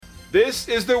This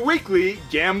is the weekly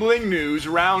Gambling News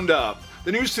Roundup.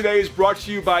 The news today is brought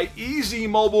to you by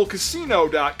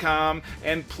EasyMobileCasino.com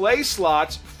and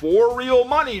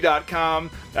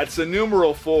PlaySlots4RealMoney.com. That's the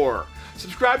numeral 4.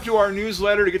 Subscribe to our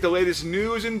newsletter to get the latest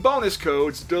news and bonus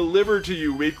codes delivered to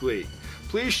you weekly.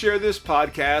 Please share this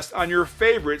podcast on your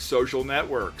favorite social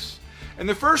networks. In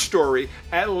the first story,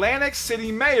 Atlantic City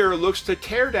Mayor looks to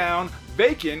tear down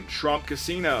vacant Trump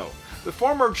Casino. The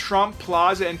former Trump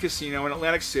Plaza and Casino in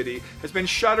Atlantic City has been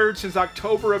shuttered since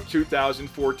October of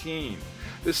 2014.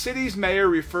 The city's mayor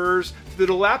refers to the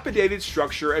dilapidated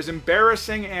structure as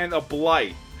embarrassing and a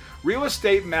blight. Real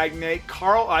estate magnate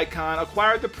Carl Icahn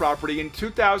acquired the property in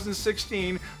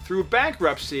 2016 through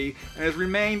bankruptcy and has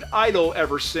remained idle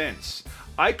ever since.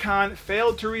 Icahn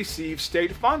failed to receive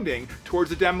state funding towards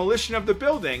the demolition of the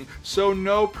building, so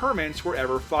no permits were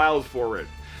ever filed for it.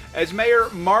 As mayor,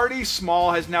 Marty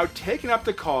Small has now taken up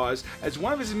the cause as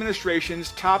one of his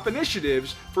administration's top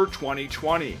initiatives for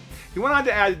 2020. He went on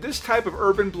to add that this type of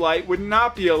urban blight would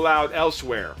not be allowed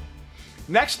elsewhere.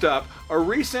 Next up, a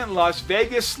recent Las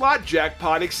Vegas slot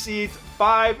jackpot exceeds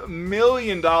 $5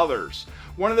 million.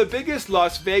 One of the biggest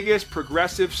Las Vegas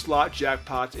progressive slot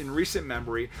jackpots in recent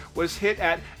memory was hit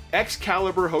at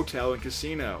Excalibur Hotel and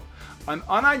Casino. An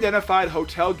unidentified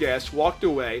hotel guest walked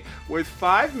away with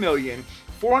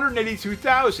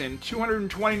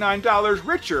 $5,482,229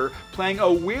 richer playing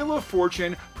a Wheel of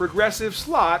Fortune progressive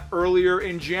slot earlier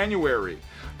in January.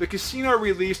 The casino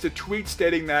released a tweet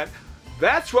stating that,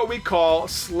 "That's what we call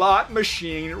slot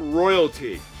machine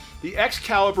royalty." The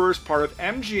Excalibur is part of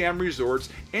MGM Resorts'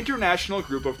 international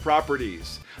group of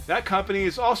properties. That company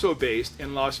is also based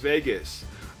in Las Vegas.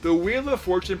 The Wheel of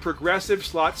Fortune Progressive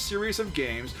Slot series of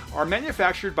games are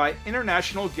manufactured by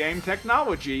International Game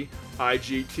Technology,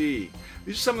 IGT.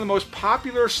 These are some of the most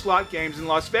popular slot games in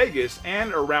Las Vegas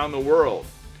and around the world.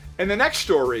 In the next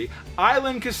story,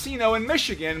 Island Casino in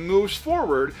Michigan moves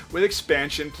forward with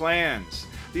expansion plans.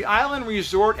 The Island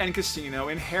Resort and Casino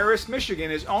in Harris,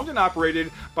 Michigan is owned and operated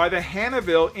by the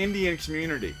Hannahville Indian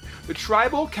community. The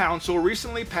Tribal Council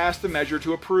recently passed a measure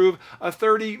to approve a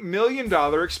 $30 million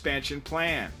expansion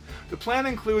plan. The plan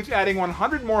includes adding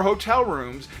 100 more hotel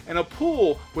rooms and a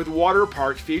pool with water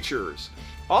park features.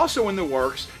 Also in the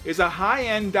works is a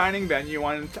high-end dining venue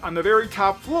on the very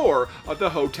top floor of the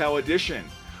hotel addition.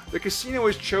 The casino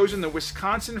has chosen the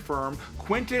Wisconsin firm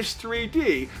Quintus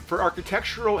 3D for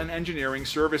architectural and engineering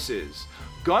services.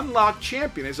 Gunlock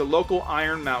Champion is a local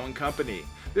Iron Mountain company.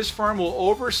 This firm will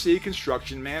oversee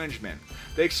construction management.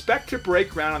 They expect to break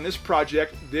ground on this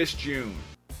project this June.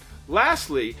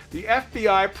 Lastly, the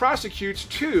FBI prosecutes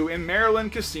two in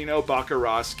Maryland casino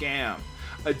baccarat scam.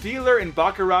 A dealer and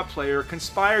baccarat player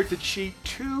conspired to cheat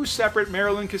two separate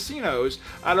Maryland casinos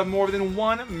out of more than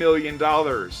 $1 million.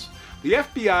 The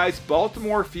FBI's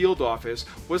Baltimore field office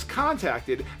was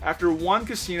contacted after one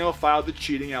casino filed the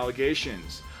cheating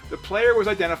allegations. The player was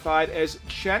identified as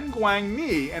Chen Guang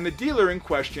Ni and the dealer in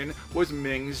question was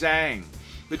Ming Zhang.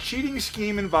 The cheating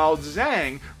scheme involved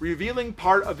Zhang revealing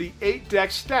part of the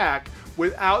 8-deck stack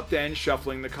without then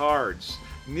shuffling the cards.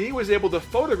 Ni was able to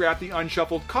photograph the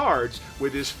unshuffled cards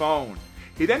with his phone.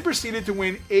 He then proceeded to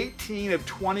win 18 of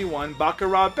 21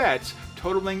 baccarat bets,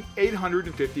 totaling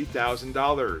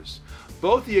 $850,000.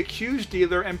 Both the accused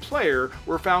dealer and player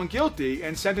were found guilty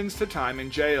and sentenced to time in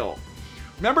jail.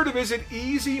 Remember to visit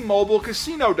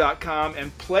EasyMobileCasino.com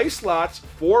and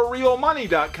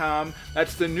PlaySlots4RealMoney.com,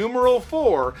 that's the numeral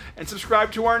 4, and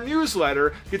subscribe to our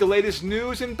newsletter to get the latest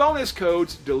news and bonus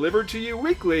codes delivered to you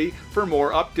weekly for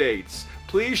more updates.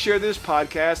 Please share this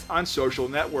podcast on social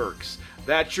networks.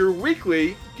 That's your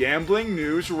weekly Gambling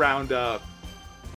News Roundup.